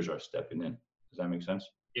bears are stepping in. Does that make sense?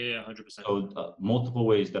 Yeah, 100%. So multiple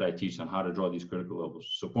ways that I teach on how to draw these critical levels.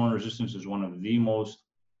 Support and resistance is one of the most,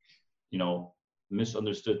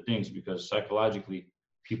 misunderstood things, because psychologically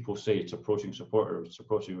people say it's approaching support or it's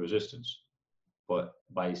approaching resistance. But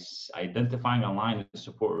by identifying a line as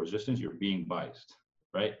support or resistance, you're being biased,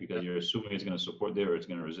 right? Because you're assuming it's going to support there or it's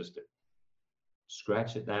going to resist it.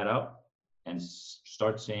 Scratch that out and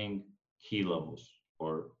start saying key levels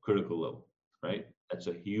or critical level, right? That's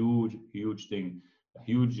a huge, huge thing, a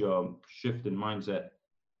huge shift in mindset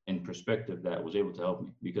and perspective that was able to help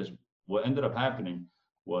me. Because what ended up happening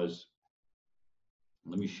was,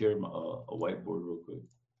 let me share a whiteboard real quick.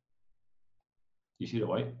 You see the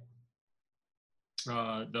white?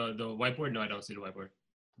 The whiteboard? No, I don't see the whiteboard.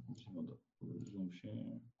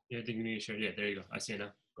 Yeah, I think you need to share. Yeah, there you go. I see it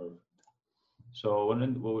now. Perfect. So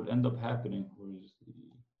what would end up happening was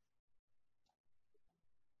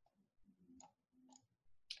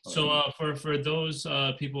So for those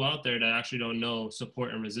people out there that actually don't know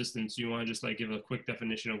support and resistance, you want to just like give a quick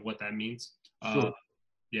definition of what that means? Sure.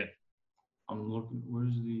 Yeah. I'm looking.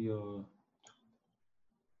 Where's the?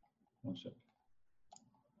 One second.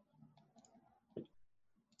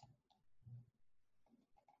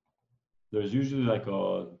 There's usually like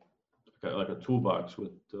a toolbox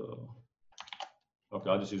with. Okay,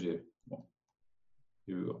 I'll just use it.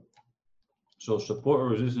 Here we go. So support or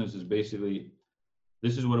resistance is basically,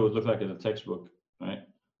 this is what it would look like in a textbook, right?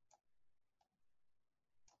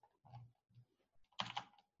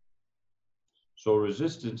 So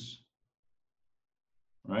resistance,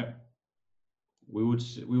 right? We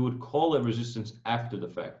would call it resistance after the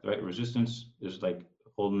fact, right? Resistance is like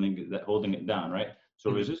holding it down, right? So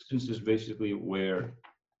resistance is basically where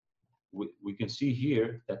we can see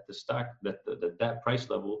here that the stock, that price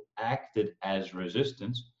level acted as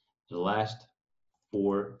resistance the last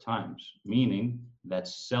 4 times, meaning that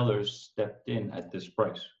sellers stepped in at this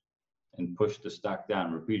price and pushed the stock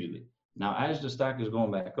down repeatedly. Now, as the stock is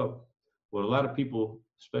going back up, what a lot of people,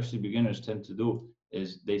 especially beginners, tend to do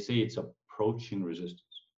is they say it's approaching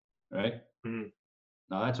resistance, right? Mm-hmm.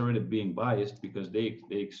 Now, that's already being biased, because they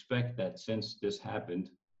expect that since this happened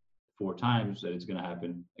 4 times, that it's going to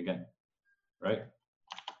happen again, right?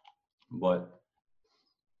 But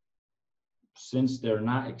since they're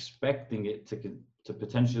not expecting it to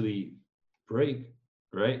potentially break,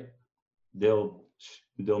 right? They'll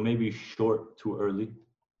maybe short too early,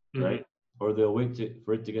 right? Or they'll wait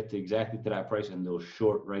for it to get to exactly to that price, and they'll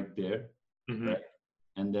short right there, right?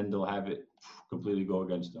 And then they'll have it completely go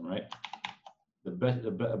against them, right? A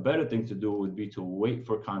better thing to do would be to wait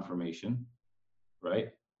for confirmation,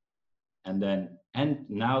 right? And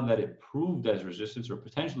now that it proved as resistance, or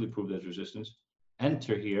potentially proved as resistance,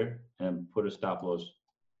 enter here and put a stop loss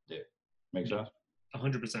there. Make sense?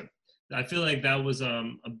 100%. I feel like that was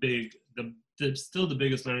still the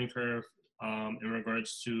biggest learning curve in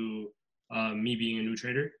regards to me being a new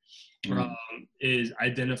trader, is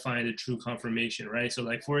identifying the true confirmation, right? So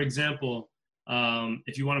like, for example,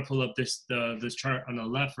 if you want to pull up this chart on the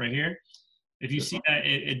left right here, if you see that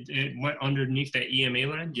it went underneath that EMA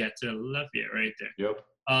line, to the left, right there. Yep.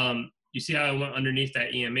 You see how it went underneath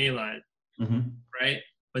that EMA line, right?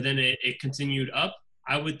 But then it continued up.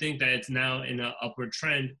 I would think that it's now in an upward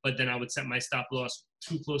trend, but then I would set my stop loss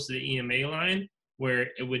too close to the EMA line, where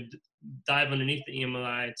it would dive underneath the EMA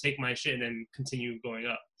line, take my shit, and then continue going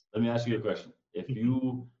up. Let me ask you a question. If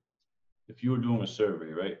you were doing a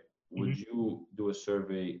survey, right? Would you do a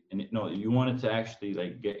survey, and you wanted to actually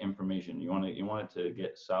like get information, you wanted to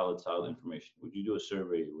get solid information, would you do a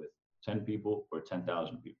survey with 10 people or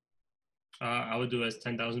 10,000 people? I would do it as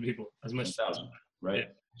 10,000 people, as much 10,000, right? Yeah.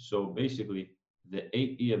 So basically, the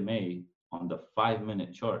 8 EMA on the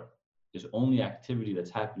 5-minute chart is only activity that's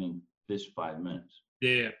happening this 5 minutes.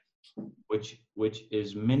 Yeah. Which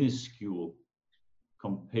is minuscule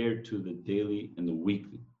compared to the daily and the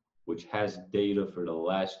weekly, which has data for the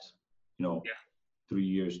last 3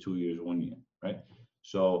 years, 2 years, 1 year, right?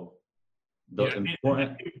 So The Yeah,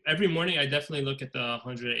 important every morning I definitely look at the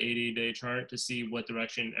 180-day chart to see what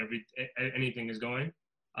direction anything is going.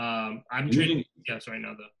 I'm trading ETFs right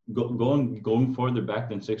now though. going further back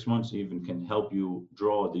than 6 months even can help you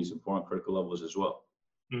draw these important critical levels as well.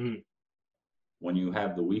 Mm-hmm. When you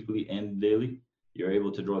have the weekly and daily, you're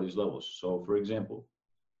able to draw these levels. So for example,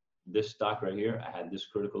 this stock right here, I had this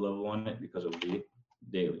critical level on it because of the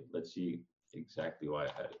daily. Let's see exactly why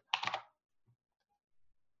I had it.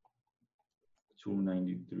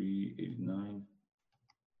 293.89.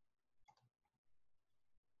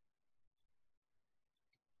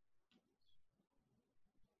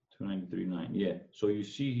 $293.9. Yeah. So you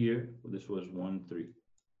see here, this was 1.3.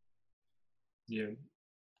 Yeah,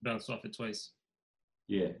 bounced off it twice.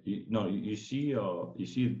 Yeah. You see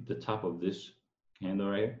the top of this candle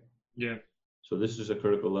right here. Yeah. So this is a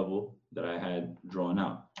critical level that I had drawn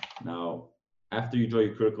out. Now, after you draw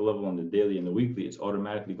your critical level on the daily and the weekly, it's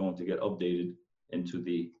automatically going to get updated into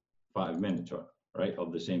the 5-minute chart, right,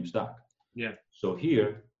 of the same stock. Yeah. So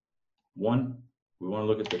here, we want to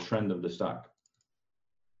look at the trend of the stock.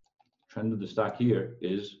 Trend of the stock here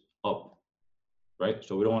is up, right?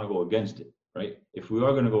 So we don't want to go against it, right? If we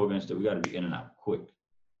are going to go against it, we got to be in and out quick,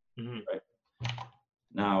 right?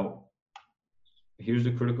 Now, here's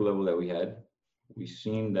the critical level that we had. We've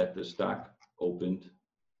seen that the stock opened.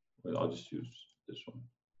 Well, I'll just use this one.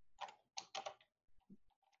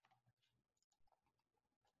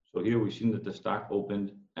 So here we've seen that the stock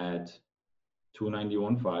opened at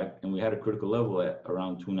 291.5 and we had a critical level at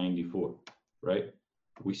around 294, right?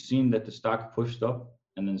 We've seen that the stock pushed up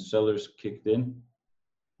and then sellers kicked in,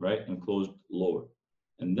 right, and closed lower.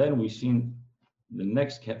 And then we've seen the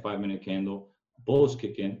next 5-minute candle, bulls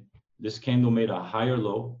kick in. This candle made a higher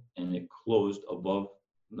low and it closed above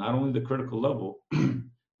not only the critical level,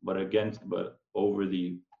 but over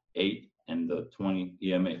the 8 and the 20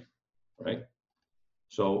 EMA, right?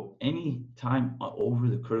 So any time over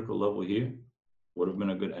the critical level here would have been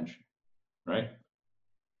a good entry, right?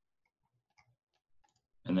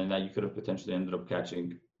 And then that you could have potentially ended up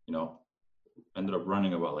catching, ended up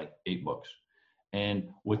running about like $8. And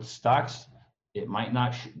with stocks, it might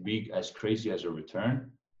not be as crazy as a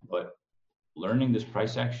return, but learning this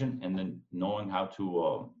price action and then knowing how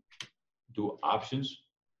to do options,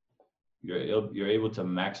 you're able to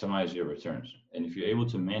maximize your returns. And if you're able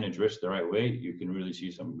to manage risk the right way, you can really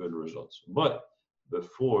see some good results. But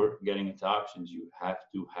before getting into options, you have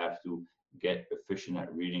to get efficient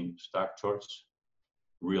at reading stock charts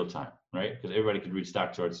real time, right? Because everybody can read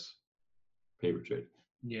stock charts, paper trade.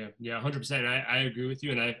 Yeah, 100%. I agree with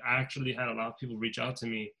you. And I actually had a lot of people reach out to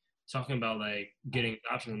me talking about like getting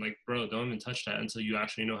options. I'm like, bro, don't even touch that until you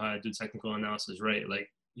actually know how to do technical analysis right. Like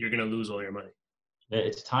you're going to lose all your money. Yeah,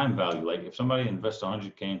 it's time value. Like if somebody invests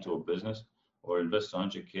 100K into a business or invests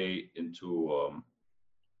 100K into,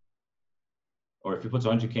 or if he puts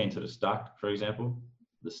 100K into the stock, for example,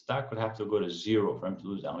 the stock would have to go to zero for him to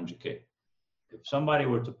lose that 100K. If somebody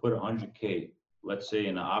were to put 100K, let's say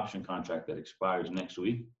in an option contract that expires next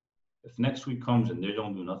week, if next week comes and they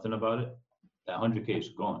don't do nothing about it, that 100K is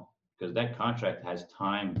gone because that contract has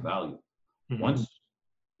time value. Mm-hmm. Once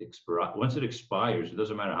it expires, it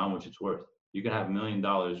doesn't matter how much it's worth. You can have $1 million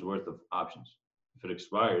worth of options. If it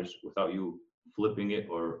expires without you flipping it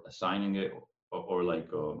or assigning it or like,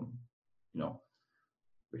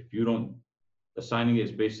 if you don't, assigning it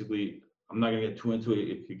is basically, I'm not gonna get too into it.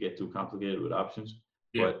 It could get too complicated with options,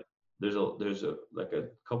 but there's a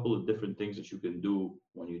couple of different things that you can do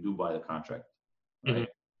when you do buy the contract, right?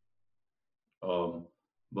 Mm-hmm.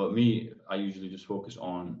 But me, I usually just focus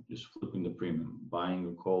on just flipping the premium, buying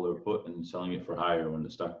a call or put and selling it for higher when the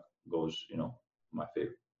stock goes, my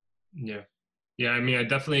favor. Yeah. I mean, I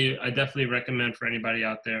definitely recommend for anybody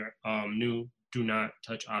out there, new, do not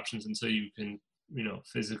touch options until you can,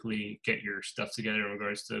 physically get your stuff together in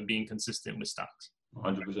regards to being consistent with stocks.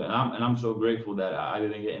 100%. And I'm so grateful that I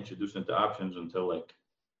didn't get introduced into options until like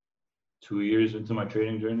 2 years into my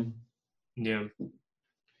trading journey. Yeah.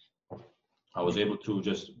 I was able to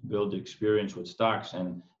just build the experience with stocks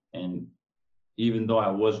and even though I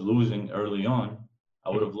was losing early on, I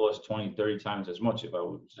would have lost 20, 30 times as much if I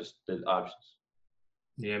would just did options.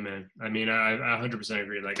 Yeah, man. I mean, I 100%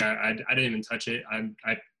 agree. Like I didn't even touch it.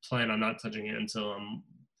 I plan on not touching it until I'm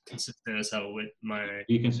consistent as hell with my.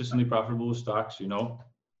 Be consistently profitable with stocks,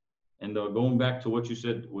 And going back to what you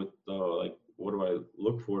said with like, what do I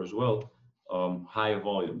look for as well? High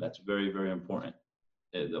volume. That's very, very important.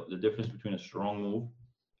 The difference between a strong move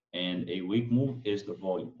and a weak move is the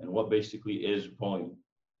volume. And what basically is volume?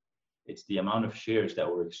 It's the amount of shares that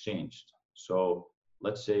were exchanged. So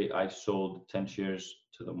let's say I sold 10 shares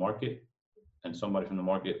to the market and somebody from the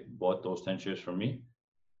market bought those 10 shares from me,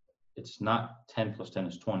 it's not 10 plus 10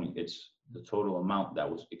 is 20. It's the total amount that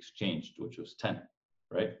was exchanged, which was 10,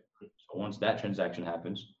 right? So once that transaction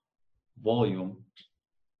happens, volume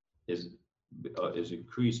is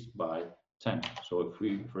increased by 10. So if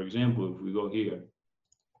we, for example, if we go here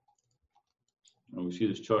and we see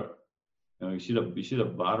this chart, and we see the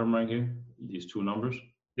bottom right here, these two numbers.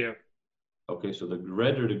 Yeah. Okay, so the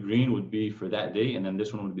red or the green would be for that day, and then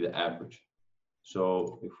this one would be the average.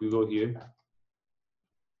 So if we go here,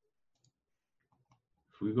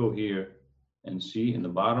 and see in the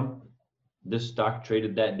bottom, this stock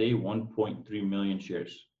traded that day 1.3 million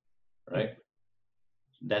shares, right?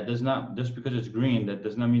 That does not, just because it's green, that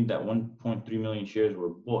does not mean that 1.3 million shares were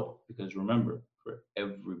bought, because remember, for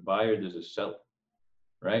every buyer, there's a seller,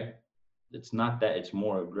 right? It's not that it's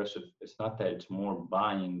more aggressive. It's not that it's more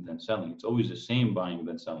buying than selling. It's always the same buying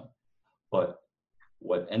than selling. But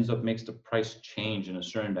what ends up makes the price change in a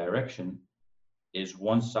certain direction is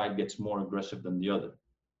one side gets more aggressive than the other.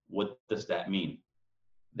 What does that mean?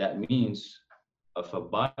 That means if a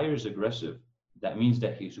buyer is aggressive, that means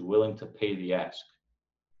that he's willing to pay the ask.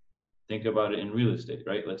 Think about it in real estate,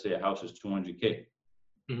 right? Let's say a house is 200K.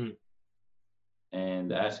 Mm-hmm.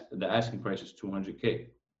 And the asking price is 200K.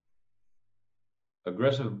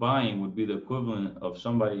 Aggressive buying would be the equivalent of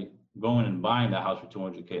somebody going and buying that house for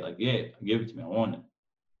 200K. Like, yeah, give it to me. I want it.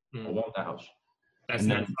 Mm-hmm. I want that house. That's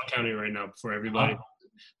Nassau County right now for everybody.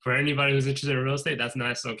 For anybody who's interested in real estate, that's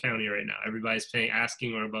Nassau County right now. Everybody's paying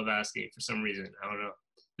asking or above asking for some reason. I don't know.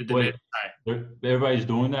 The demand is high. Everybody's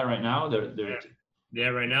doing that right now? Yeah,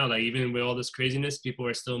 right now. Like, even with all this craziness, people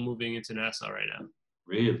are still moving into Nassau right now.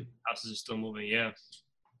 Really? Houses are still moving, yeah.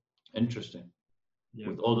 Interesting. Yeah.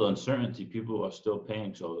 With all the uncertainty, people are still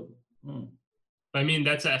paying. So, I mean,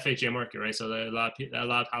 that's the FHA market, right? So a lot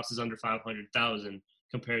of houses under 500,000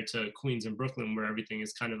 compared to Queens and Brooklyn, where everything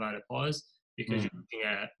is kind of at a pause because you're looking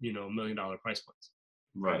at $1 million price points.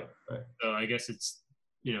 Right. So I guess it's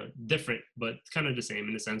different, but kind of the same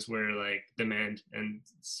in the sense where like demand and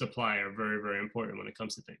supply are very, very important when it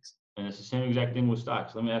comes to things. And it's the same exact thing with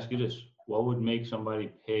stocks. Let me ask you this: what would make somebody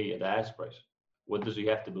pay the ask price? What does he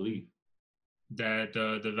have to believe? That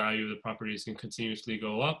the value of the properties can continuously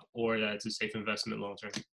go up, or that it's a safe investment long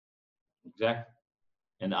term. Exactly.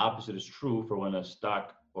 And the opposite is true for when a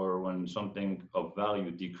stock or when something of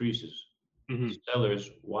value decreases. Mm-hmm. Sellers,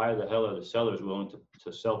 why the hell are the sellers willing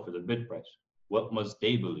to sell for the bid price? What must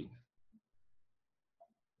they believe?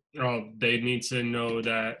 Oh, they need to know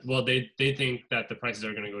that. Well, they think that the prices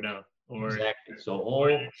are going to go down. Or exactly. So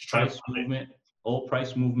all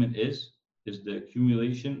price movement is the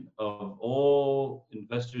accumulation of all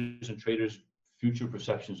investors and traders' future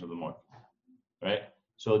perceptions of the market, right?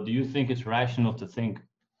 So do you think it's rational to think,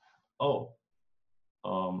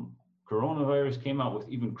 coronavirus came out with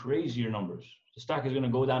even crazier numbers, the stock is going to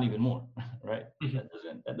go down even more, right? Mm-hmm.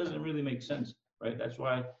 That doesn't really make sense, right? That's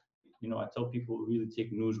why, I tell people really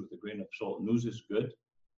take news with a grain of salt. News is good,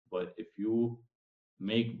 but if you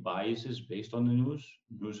make biases based on the news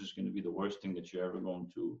is going to be the worst thing that you're ever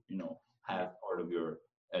going to, have part of your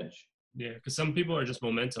edge. Yeah, because some people are just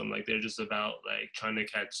momentum. Like, they're just about like trying to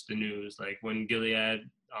catch the news. Like when Gilead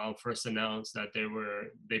first announced that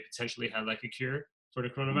they potentially had like a cure for the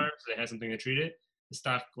coronavirus, they had something to treat it. The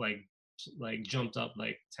stock like jumped up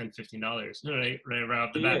like $10, $15, right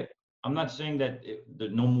off the bat. I'm not saying that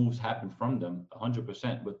no moves happen from them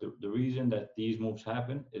 100%, but the reason that these moves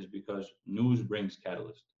happen is because news brings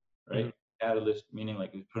catalyst, right? Mm-hmm. Catalyst meaning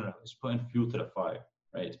like it's putting fuel to the fire,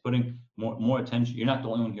 right? It's putting more attention. You're not the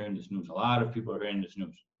only one hearing this news. A lot of people are hearing this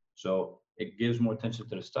news. So it gives more attention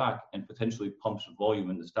to the stock and potentially pumps volume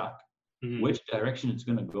in the stock. Mm-hmm. Which direction it's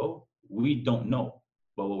going to go, we don't know.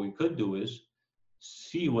 But what we could do is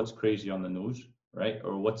see what's crazy on the news, right?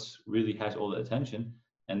 Or what's really has all the attention,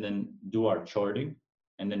 and then do our charting,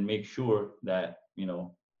 and then make sure that,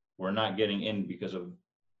 we're not getting in because of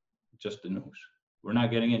just the news. We're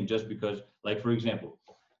not getting in just because, like, for example,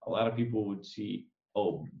 a lot of people would see,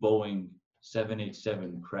 Boeing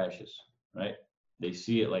 787 crashes, right? They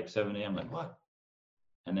see it like 7 a.m., like, what?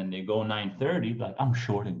 And then they go 9:30, like, I'm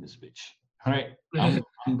shorting this bitch, right?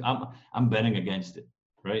 I'm betting against it,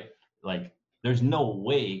 right? Like, there's no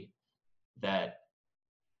way that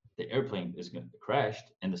the airplane is going to crash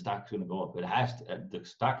and the stock is going to go up. The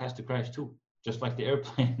stock has to crash too, just like the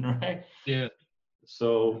airplane, right? Yeah.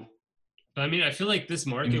 So, I mean, I feel like this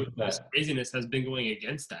market with this craziness has been going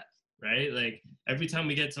against that, right? Like every time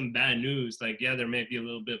we get some bad news, like, yeah, there may be a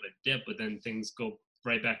little bit of a dip, but then things go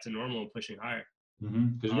right back to normal and pushing higher.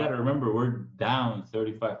 Because you got to remember, we're down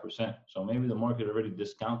 35%. So maybe the market already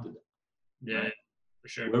discounted it. Yeah. Right? For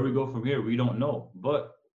sure. Where we go from here, we don't know.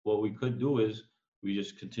 But what we could do is we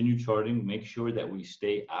just continue charting, make sure that we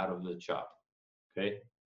stay out of the chop. Okay.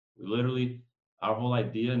 We literally, our whole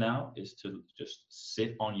idea now is to just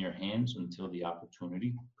sit on your hands until the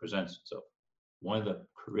opportunity presents itself. One of the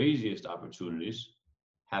craziest opportunities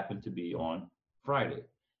happened to be on Friday.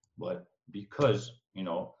 But because,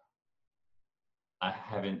 I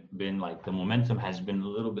haven't been like, the momentum has been a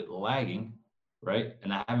little bit lagging, right?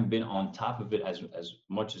 And I haven't been on top of it as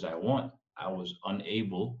much as I want. I was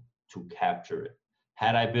unable to capture it.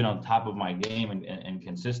 Had I been on top of my game and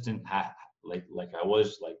consistent, like I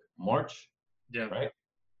was like March, yeah, right,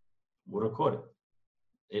 would have caught it.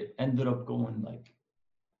 It ended up going like,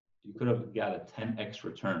 you could have got a 10x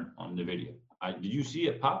return on the video. Did you see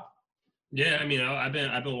it pop? Yeah, I mean, I've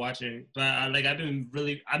been watching, but I'm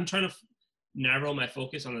trying to narrow my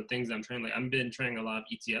focus on the things I'm trying. Like, I've been trying a lot of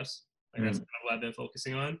ETFs. Like, that's kind of what I've been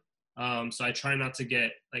focusing on. So I try not to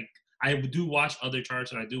get like, I do watch other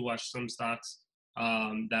charts and I do watch some stocks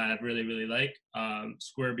that I really, really like.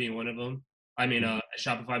 Square being one of them. I mean,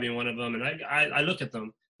 Shopify being one of them. And I look at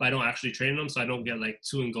them, but I don't actually trade in them, so I don't get like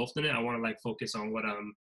too engulfed in it. I want to like focus on what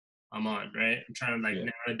I'm on, right? I'm trying to like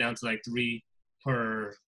narrow it down to like 3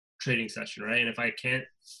 per trading session, right? And if I can't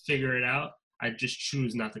figure it out, I just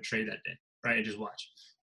choose not to trade that day, right? And just watch.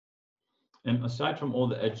 And aside from all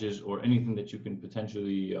the edges or anything that you can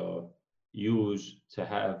potentially use to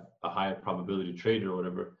have a higher probability trade or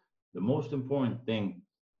whatever, the most important thing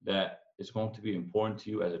that is going to be important to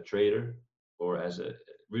you as a trader or as a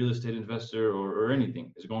real estate investor or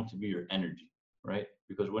anything is going to be your energy, right?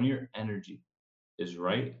 Because when your energy is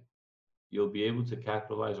right, you'll be able to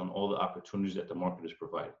capitalize on all the opportunities that the market is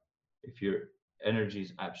providing. If your energy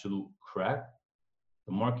is absolute crap,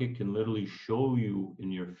 the market can literally show you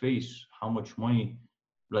in your face how much money,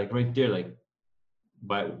 like right there, like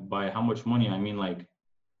by how much money, I mean, like,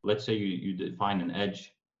 let's say you define an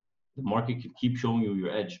edge, the market can keep showing you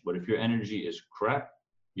your edge, but if your energy is crap,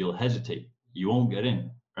 you'll hesitate. You won't get in,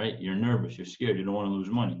 right? You're nervous, you're scared, you don't want to lose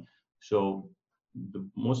money. So the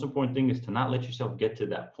most important thing is to not let yourself get to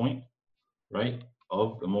that point, right,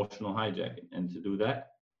 of emotional hijacking. And to do that,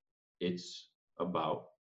 it's about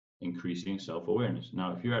increasing self-awareness.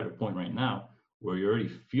 Now, if you're at a point right now where you already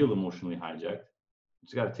feel emotionally hijacked, you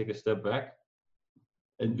just got to take a step back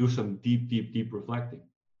and do some deep reflecting,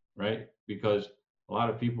 right? Because a lot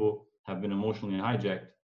of people have been emotionally hijacked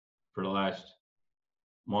for the last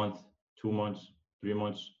month, 2 months, 3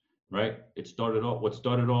 months, right? What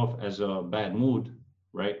started off as a bad mood,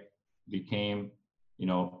 right, became,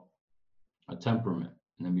 a temperament,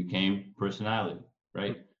 and then became personality,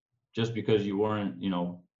 right? Just because you weren't,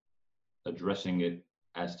 addressing it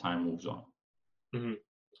as time moves on.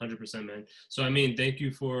 100%, man. So, I mean, thank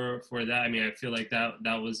you for that. I mean, I feel like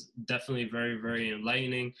that was definitely very, very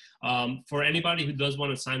enlightening. For anybody who does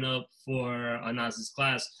want to sign up for Anaz's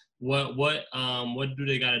class, what do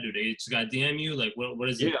they got to do? They just got to DM you? Like, what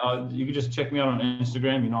is it? Yeah, you can just check me out on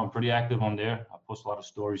Instagram. I'm pretty active on there. I post a lot of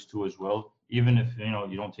stories too as well. Even if,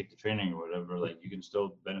 you don't take the training or whatever, like, you can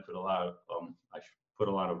still benefit a lot. I put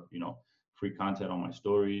a lot of, free content on my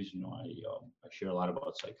stories. I share a lot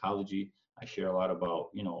about psychology. I share a lot about,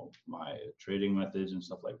 my trading methods and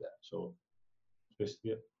stuff like that. So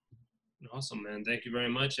basically it. Awesome, man. Thank you very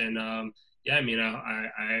much. And yeah, I mean,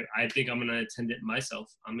 I think I'm gonna attend it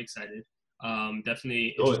myself. I'm excited.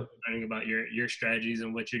 Definitely interested in learning about your strategies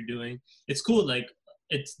and what you're doing. It's cool. Like,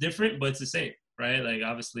 it's different, but it's the same, right? Like,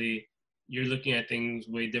 obviously, you're looking at things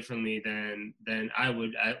way differently than I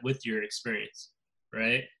would with your experience,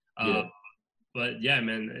 right? Yeah. But yeah,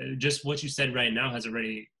 man, just what you said right now has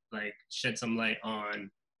already like shed some light on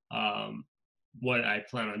what I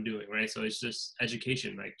plan on doing, right? So it's just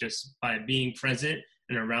education, like, just by being present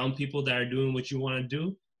and around people that are doing what you want to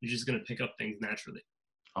do, you're just going to pick up things naturally.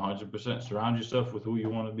 100%. Surround yourself with who you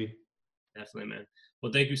want to be. Definitely, man.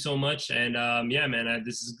 Well, thank you so much. And yeah, man,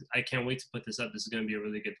 I can't wait to put this up. This is going to be a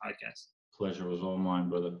really good podcast. Pleasure was all mine,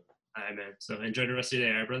 brother. All right, man. So enjoy the rest of your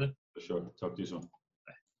day, all right, brother? For sure. Talk to you soon.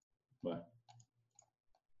 Bye. Bye.